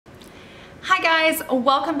Hi guys,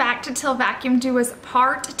 welcome back to Till Vacuum Duo's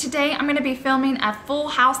Part. Today I'm going to be filming a full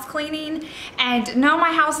house cleaning, and no,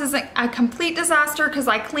 my house isn't a complete disaster because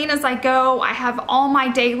I clean as I go. I have all my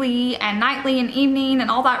daily and nightly and evening and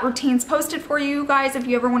all that routines posted for you guys if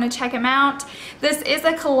you ever want to check them out. This is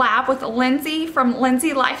a collab with Lindsay from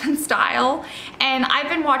Lindsay Life and Style, and I've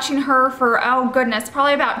been watching her for, oh goodness,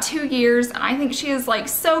 probably about 2 years, and I think she is like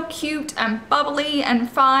so cute and bubbly and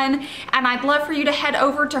fun, and I'd love for you to head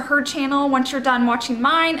over to her channel once you're done watching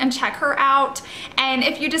mine and check her out. And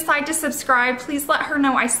if you decide to subscribe, please let her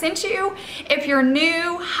know I sent you. If you're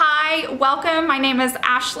new, hi, welcome. My name is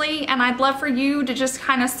Ashley, and I'd love for you to just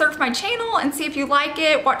kind of surf my channel and see if you like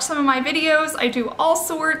it, watch some of my videos. I do all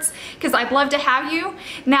sorts because I'd love to have you.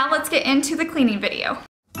 Now let's get into the cleaning video.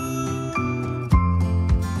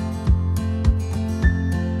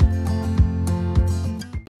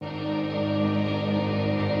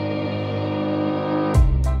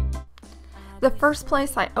 The first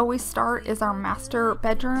place I always start is our master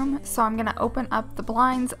bedroom, so I'm gonna open up the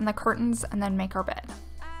blinds and the curtains and then make our bed.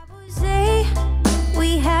 Say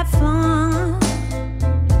we had fun,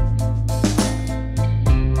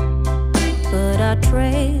 but our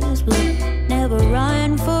trails will never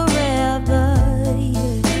run forever.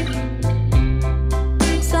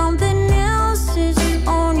 Something else is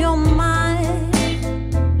on your mind,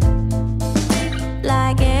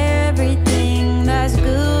 like everything that's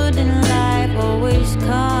good in life always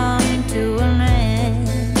come to an end.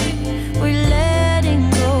 We're letting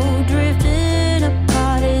go, drifting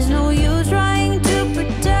apart. There's no use trying to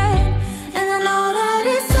pretend. And I know that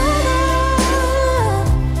it's over.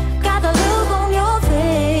 Got the look on your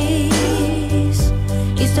face.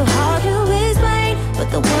 It's too hard to explain,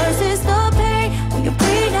 but the worst is the pain when you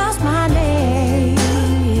pronounce my name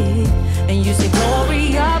and you say,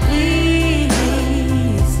 Gloria, please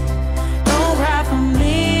don't cry for me.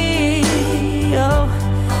 Oh,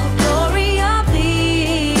 Gloria,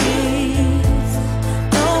 please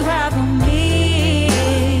don't cry for me.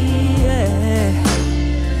 Yeah.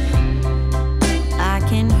 I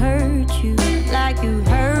can hurt you like you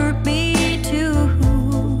hurt me too.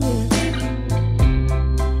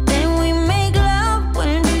 Then we make love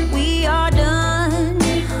when we are done.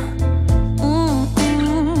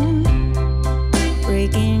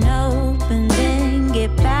 Breaking up and then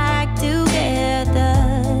get back together.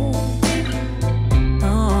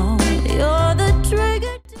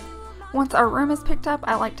 Once our room is picked up,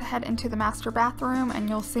 I like to head into the master bathroom, and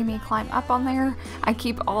you'll see me climb up on there. I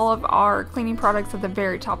keep all of our cleaning products at the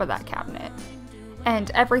very top of that cabinet.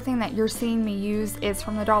 And everything that you're seeing me use is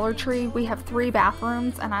from the Dollar Tree. We have 3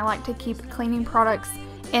 bathrooms, and I like to keep cleaning products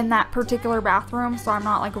in that particular bathroom so I'm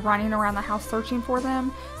not like running around the house searching for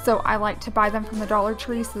them. So I like to buy them from the Dollar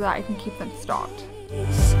Tree so that I can keep them stocked.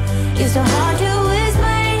 It's so hard to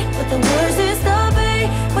explain, but the worst is the pain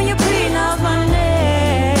when you pronounce my name.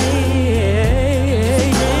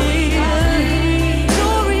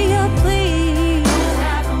 Gloria, please don't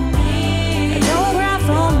cry for me. Don't cry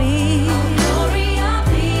for me. Gloria,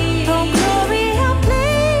 please. Oh, Gloria,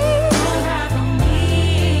 please don't cry for me.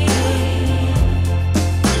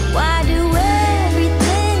 Why do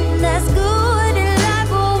everything that's good in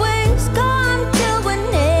life always come to an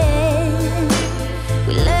end?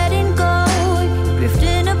 We letting go,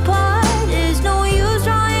 drifting apart. There's no use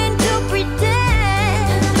trying to pretend.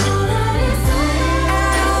 I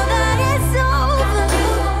know that it's over.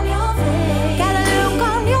 Got a look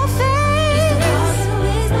on your face.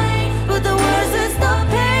 But the worst is the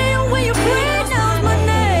pain when you pronounce my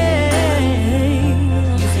name.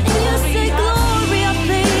 And you say, Gloria,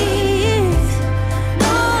 please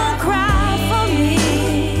don't cry for me.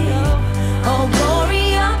 Oh,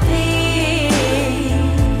 Gloria, please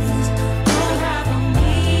don't cry for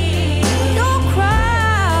me. Don't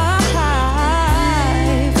cry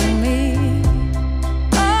for me.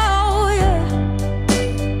 Oh yeah,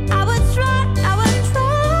 I would try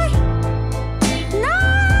not,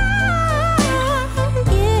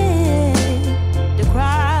 yeah, to cry.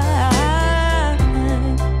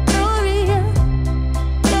 Gloria,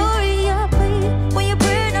 Gloria, please, when you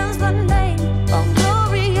pronounce my name. Oh,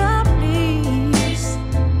 Gloria, please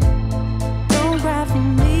don't cry for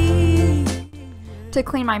me. To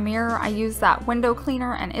clean my mirror, I use that window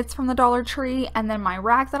cleaner, and it's from the Dollar Tree. And then my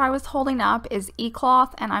rag that I was holding up is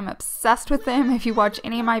E-cloth, and I'm obsessed with them. If you watch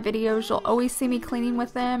any of my videos, you'll always see me cleaning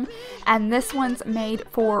with them. And this one's made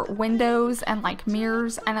for windows and like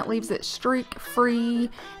mirrors, and it leaves it streak free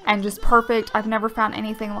and just perfect. I've never found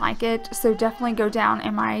anything like it, so definitely go down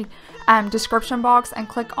in my description box and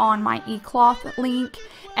click on my E-cloth link,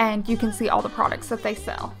 and you can see all the products that they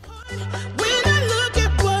sell. When I look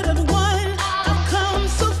at what I've won, I've come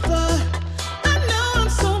so far.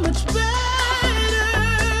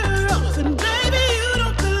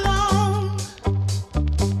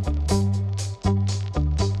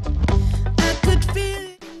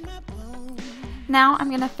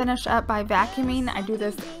 going to finish up by vacuuming. I do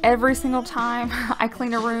this every single time I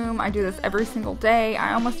clean a room. I do this every single day.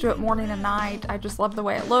 I almost do it morning and night. I just love the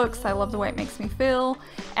way it looks. I love the way it makes me feel.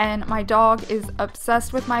 And my dog is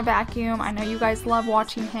obsessed with my vacuum. I know you guys love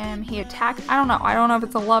watching him. He attacks, I don't know if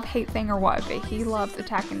it's a love-hate thing or what, but he loves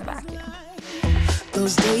attacking the vacuum.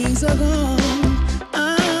 Those days are gone.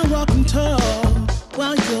 I'm walking tall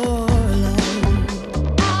while you're alone.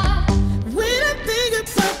 When I think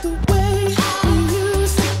about the way we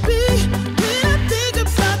used to be, when I think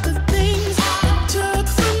about the things you took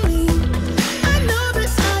from me, I know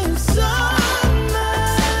that I am so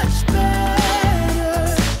much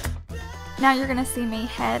better. Now you're gonna see me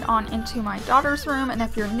head on into my daughter's room, and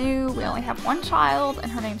if you're new, we only have one child, and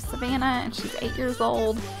her name's Savannah, and she's 8 years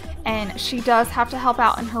old. And she does have to help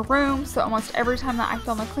out in her room, so almost every time that I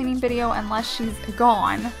film a cleaning video, unless she's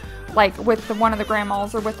gone, like with one of the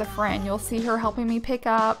grandmas or with a friend, you'll see her helping me pick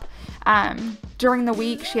up. During the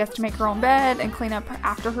week, she has to make her own bed and clean up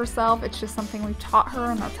after herself. It's just something we've taught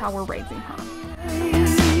her, and that's how we're raising her.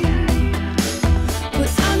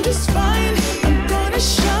 But I'm just fine, I'm gonna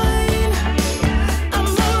shine.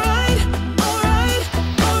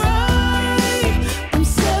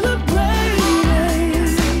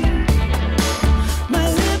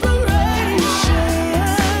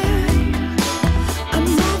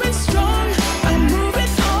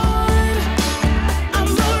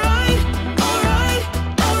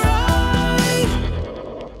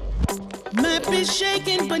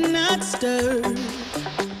 Shaken but not stirred.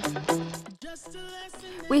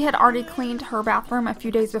 We had already cleaned her bathroom a few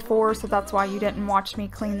days before, so that's why you didn't watch me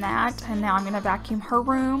clean that. And now I'm going to vacuum her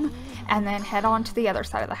room and then head on to the other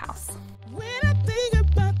side of the house. When I think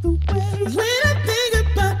about the way, when I think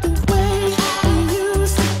about the way we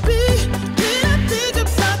used to be, when I think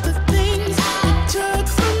about the things you took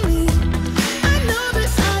from me, I know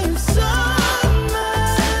that I am so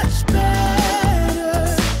much better.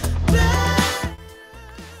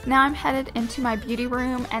 Now I'm headed into my beauty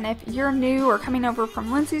room, and if you're new or coming over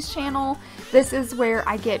from Lindsay's channel, this is where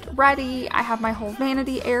I get ready. I have my whole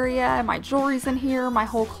vanity area, my jewelry's in here, my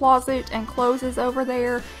whole closet and clothes is over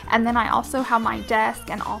there, and then I also have my desk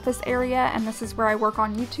and office area, and this is where I work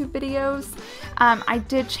on YouTube videos. I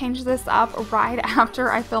did change this up right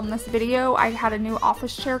after I filmed this video. I had a new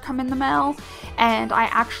office chair come in the mail, and I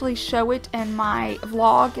actually show it in my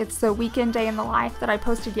vlog. It's the weekend day in the life that I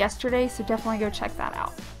posted yesterday, so definitely go check that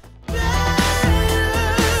out.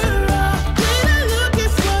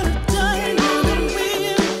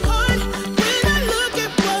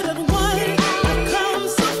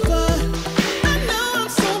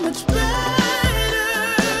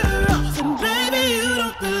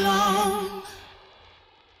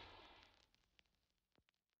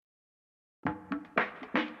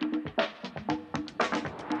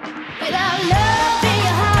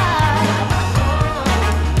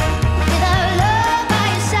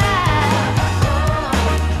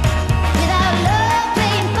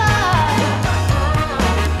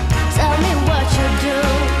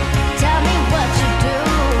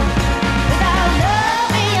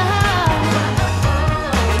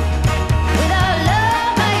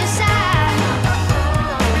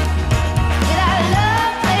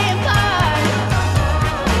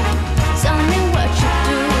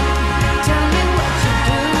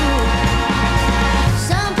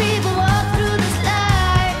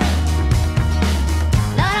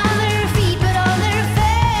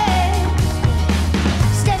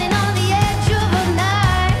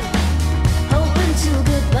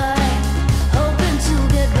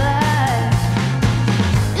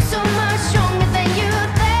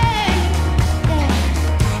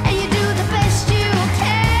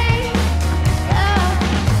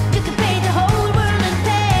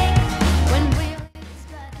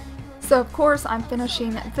 So of course I'm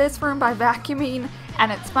finishing this room by vacuuming,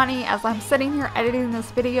 and it's funny, as I'm sitting here editing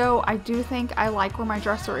this video, I do think I like where my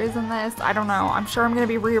dresser is in this. I don't know, I'm sure I'm going to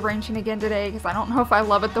be rearranging again today because I don't know if I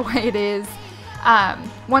love it the way it is.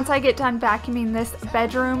 Once I get done vacuuming this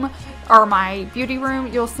bedroom, or my beauty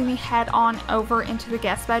room, you'll see me head on over into the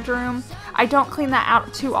guest bedroom. I don't clean that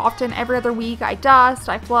out too often. Every other week I dust,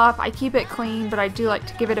 I fluff, I keep it clean, but I do like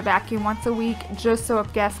to give it a vacuum once a week just so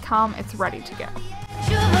if guests come, it's ready to go.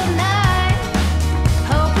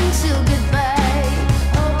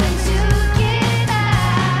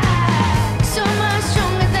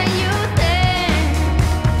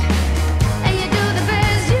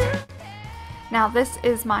 Now this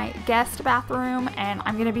is my guest bathroom, and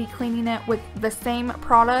I'm going to be cleaning it with the same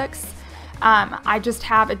products. I just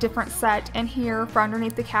have a different set in here for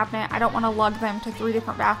underneath the cabinet. I don't want to lug them to 3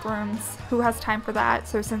 different bathrooms. Who has time for that?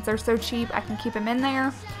 So since they're so cheap, I can keep them in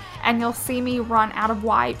there. and you'll see me run out of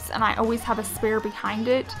wipes, and I always have a spare behind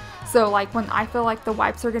it. So like when I feel like the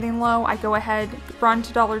wipes are getting low, I go ahead, run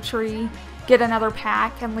to Dollar Tree, get another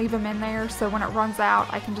pack, and leave them in there, so when it runs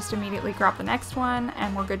out I can just immediately grab the next one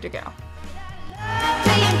and we're good to go.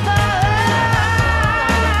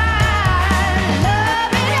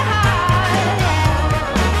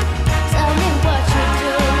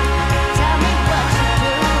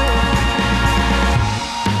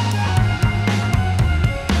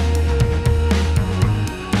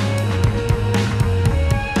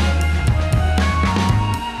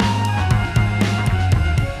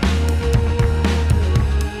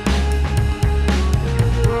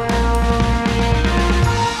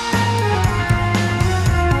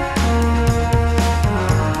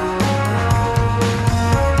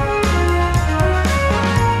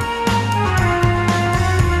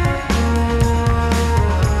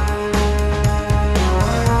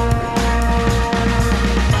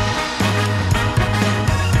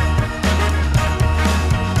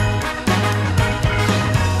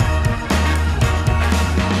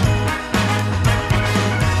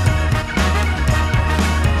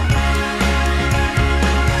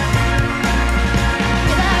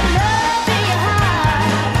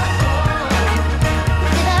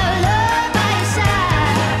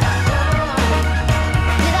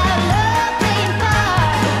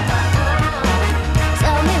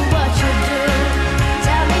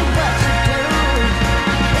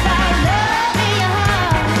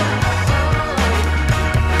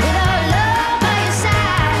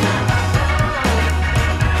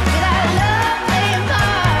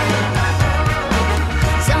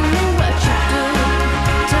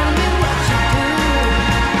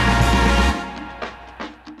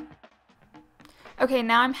 Okay,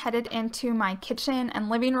 now I'm headed into my kitchen and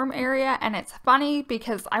living room area, and it's funny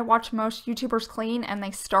because I watch most YouTubers clean and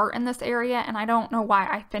they start in this area, and I don't know why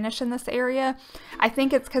I finish in this area. I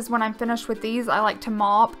think it's because when I'm finished with these, I like to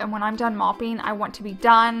mop, and when I'm done mopping, I want to be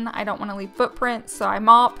done. I don't want to leave footprints, so I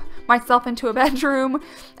mop myself into a bedroom,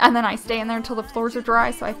 and then I stay in there until the floors are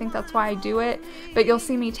dry, so I think that's why I do it. But you'll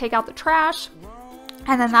see me take out the trash,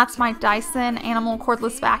 and then that's my Dyson Animal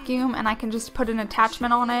Cordless Vacuum, and I can just put an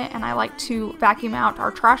attachment on it, and I like to vacuum out our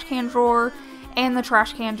trash can drawer and the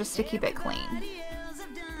trash can just to keep it clean.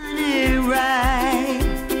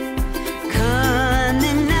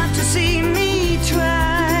 Coming out to see me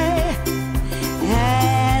try,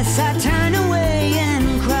 as I turn away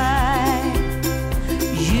and cry,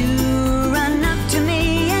 you run up to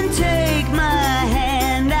me and take my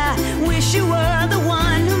hand. I wish you were the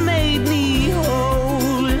one who made me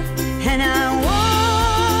whole, and I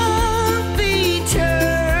won't be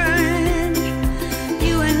turned.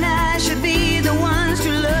 You and I should be the ones to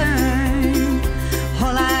learn.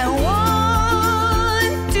 All I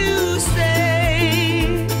want to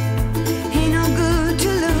say, ain't no good to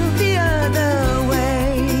look the other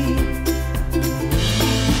way.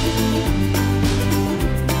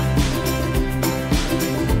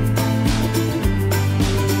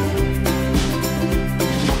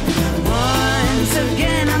 Once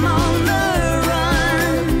again I'm on the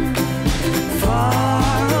run,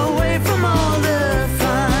 far away from all the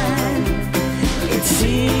fun. It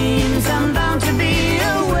seems I'm bound to be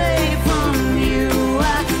away from you.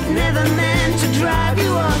 I never meant to drive you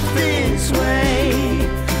off this way,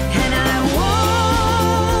 and I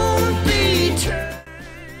won't be turned.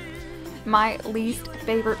 My least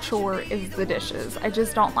favorite chore is the dishes. I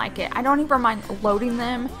just don't like it. I don't even mind loading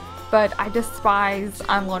them, but I despise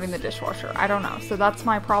unloading the dishwasher. I don't know. So that's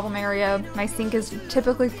my problem area. My sink is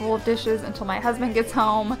typically full of dishes until my husband gets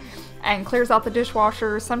home and clears out the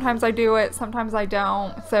dishwasher. Sometimes I do it, sometimes I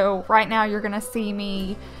don't. So right now you're gonna see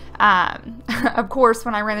me, of course,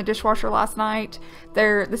 when I ran the dishwasher last night,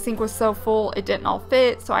 the sink was so full it didn't all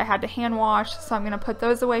fit, so I had to hand wash. So I'm gonna put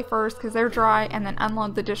those away first because they're dry, and then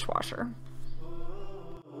unload the dishwasher.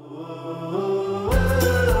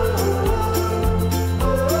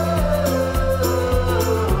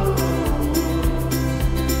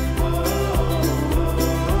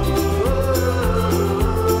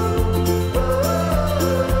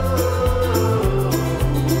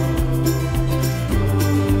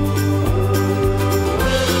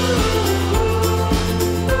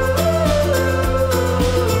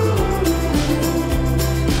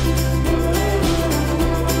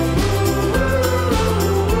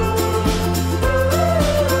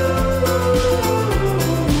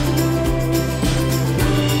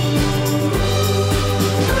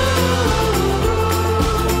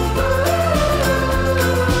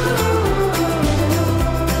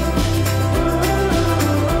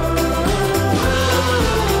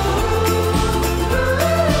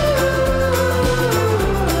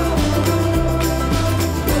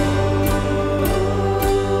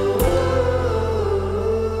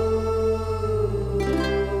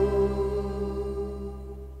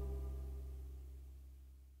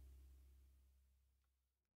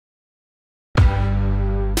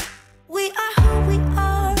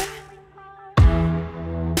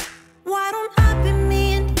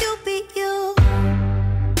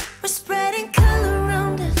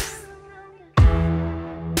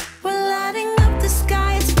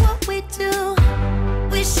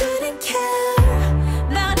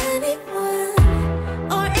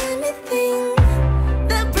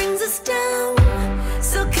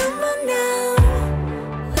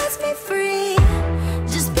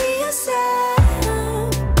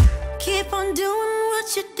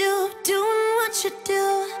 doing what you do.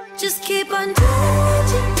 Just keep on doing what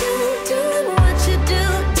you do, doing what you do,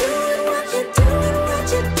 doing what you do, what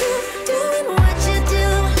you do, doing what you do.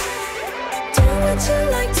 Do what you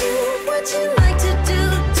like to, what you like to do.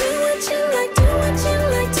 Do what you like, do what you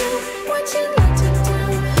like to, what you like to do.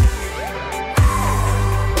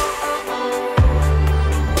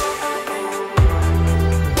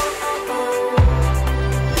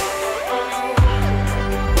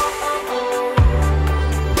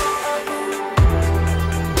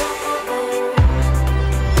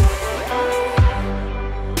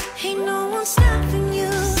 Ain't no one stopping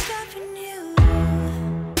you.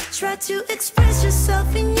 Try to express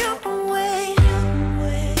yourself in your own way,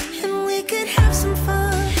 and we could have some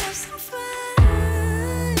fun.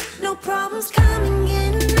 No problems coming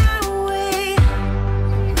in our way.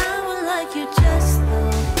 I would like you just the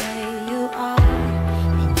way you are,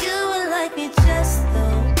 and you would like me just the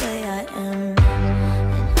way I am.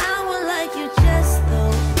 And I would like you just the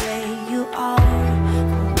way you are, the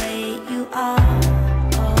way you are.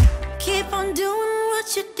 Oh, keep on doing what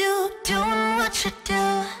you do, doing what you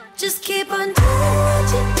do. Just keep on doing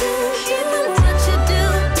what you do, doing what you do,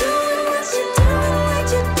 doing what you do, what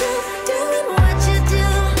you do, doing what you do.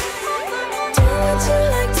 Do what you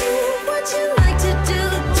like to, what you like to do,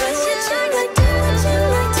 what you like to, what you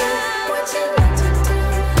like to, what you like to do.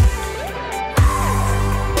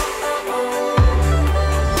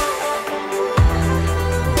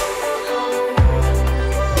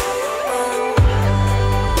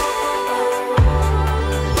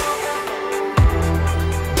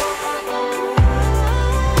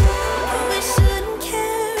 We shouldn't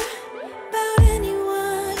care about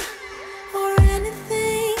anyone or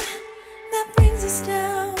anything that brings us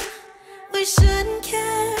down. We shouldn't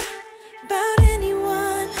care about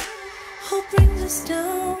anyone who brings us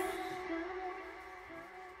down.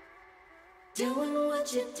 Doing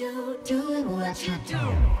what you do, doing what you do.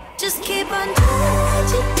 Just keep on doing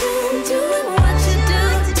what you do, doing what you do,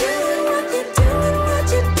 doing what you do, what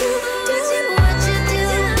you do, doing what you do.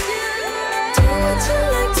 Do what you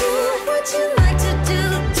like to, what you like to do.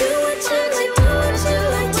 Do what you like, do what you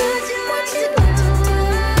like to, what you like to do.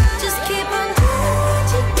 Just keep on doing what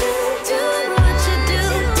you do, doing what you do,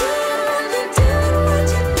 doing what you do, what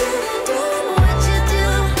you do, doing what you do.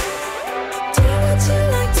 Do what you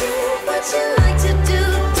like to, what you like to do. Do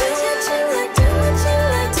what you like, do what you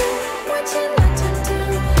like to, what you like to do.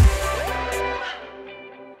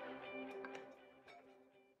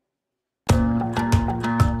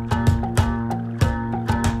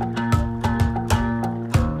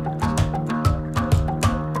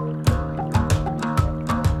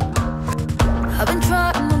 I've been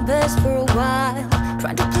trying my best for a while,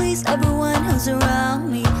 trying to please everyone who's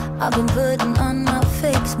around me. I've been putting on my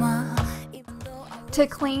fake smile, even though To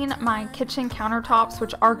clean my kitchen countertops,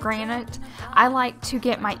 which are granite, I like to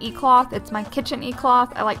get my e-cloth. It's my kitchen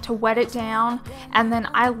e-cloth. I like to wet it down, and then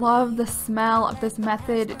I love the smell of this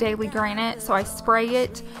Method Daily Granite, so I spray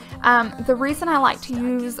it. The reason I like to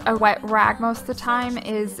use a wet rag most of the time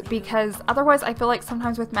is because otherwise I feel like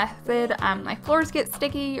sometimes with Method, my floors get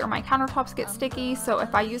sticky or my countertops get sticky, so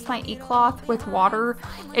if I use my e-cloth with water,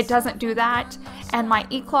 it doesn't do that. And my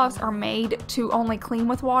e-cloths are made to only clean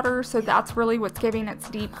with water, so that's really what's giving its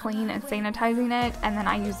deep clean and sanitizing it, and then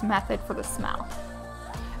I use Method for the smell.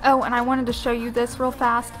 Oh, and I wanted to show you this real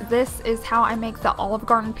fast. This is how I make the Olive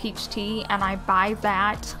Garden peach tea, and I buy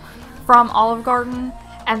that from Olive Garden,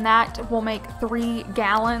 and that will make 3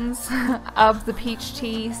 gallons of the peach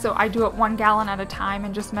tea. So I do it 1 gallon at a time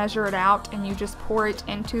and just measure it out, and you just pour it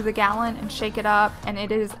into the gallon and shake it up, and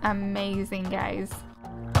it is amazing, guys.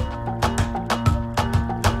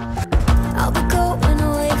 I'll be going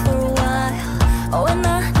away for a while. Oh, and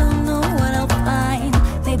I don't know what I'll find.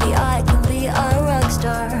 Maybe I can be a rock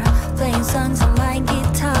star, playing songs on my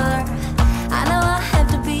guitar. I know I have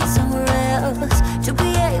to be somewhere else to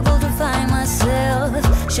be able to find myself.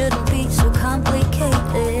 Shouldn't be so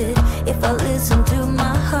complicated. If I listen to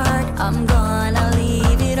my heart, I'm gonna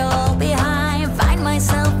leave it all behind. Find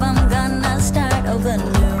myself, I'm gonna start over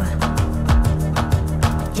new.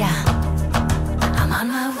 Yeah, I'm on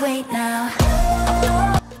my way now.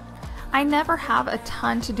 I never have a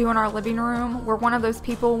ton to do in our living room. We're one of those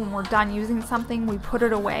people, when we're done using something, we put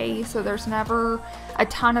it away, so there's never a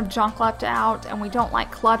ton of junk left out, and we don't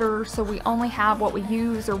like clutter, so we only have what we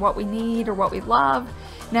use or what we need or what we love.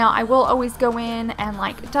 Now, I will always go in and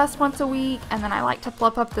like dust once a week, and then I like to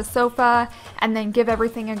fluff up the sofa and then give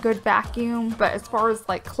everything a good vacuum, but as far as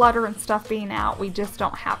like clutter and stuff being out, we just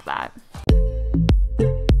don't have that.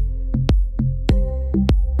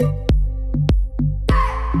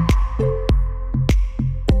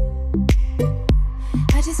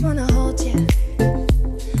 I just just wanna hold you.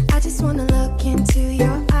 I just wanna look into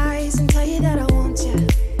your eyes and tell you that I want you.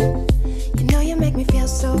 You know you make me feel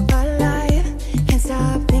so alive. Can't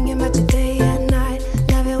stop thinking about you day and night.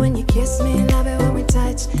 Love it when you kiss me, love it when we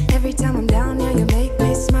touch. Every time I'm down here, you make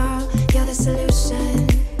me smile. You're the solution.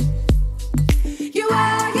 You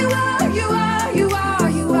are, you are, you are, you are,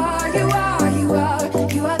 you are, you are, you are.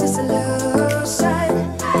 You are the solution.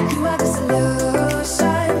 You are the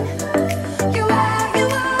solution. You are, you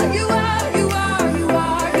are, you are, you are, you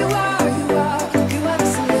are, you are, you are. You are the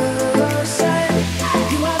solution.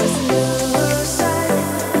 You are the solution.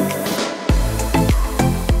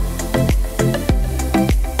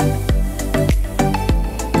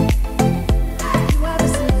 You are the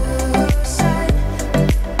solution.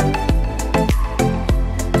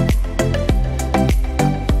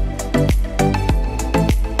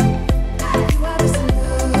 You are the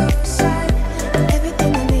solution.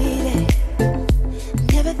 Everything I needed.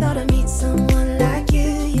 Never thought I'd meet someone like you.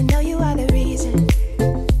 You know you are the reason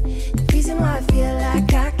why I feel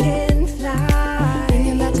like I can fly.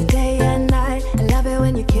 Thinking about you day and night. I love it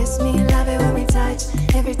when you kiss me, love it when we touch.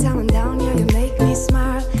 Every time I'm down here, you make me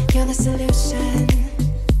smile. You're the solution.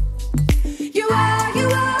 You are, you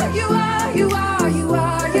are, you are, you are, you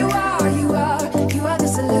are, you are, you are. You are the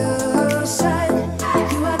solution.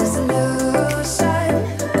 You are the solution.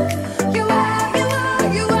 You are, you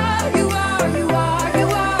are, you are, you are, you are, you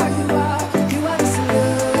are, you are. You are the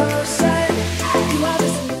solution. You are the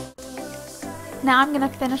solution. Now I'm gonna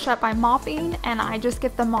finish up by mopping, and I just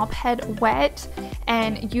get the mop head wet,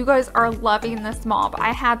 and you guys are loving this mop.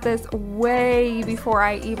 I had this way before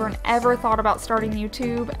I even ever thought about starting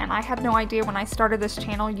YouTube, and I had no idea when I started this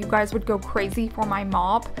channel you guys would go crazy for my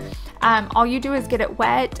mop. All you do is get it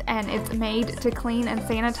wet, and it's made to clean and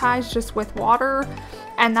sanitize just with water,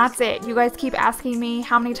 and that's it. You guys keep asking me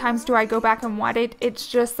how many times do I go back and wet it. It's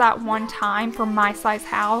just that one time for my size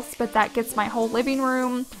house, but that gets my whole living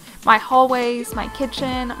room, my hallways, my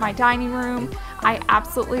kitchen, my dining room. I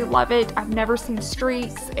absolutely love it. I've never seen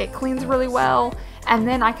streaks. It cleans really well, and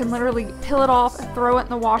then I can literally peel it off, throw it in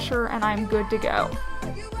the washer, and I'm good to go.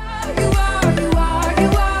 You are, you are, you are, you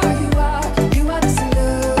are, you are. You are the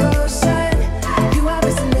solution. You are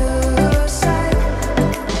the solution.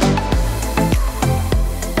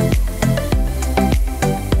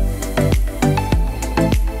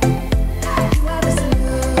 You are the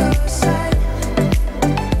solution.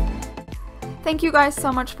 Thank you guys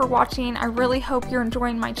so much for watching. I really hope you're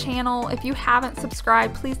enjoying my channel. If you haven't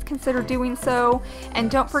subscribed, please consider doing so. And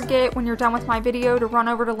don't forget, when you're done with my video, to run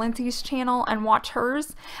over to Lindsay's channel and watch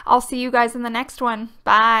hers. I'll see you guys in the next one.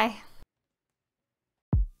 Bye.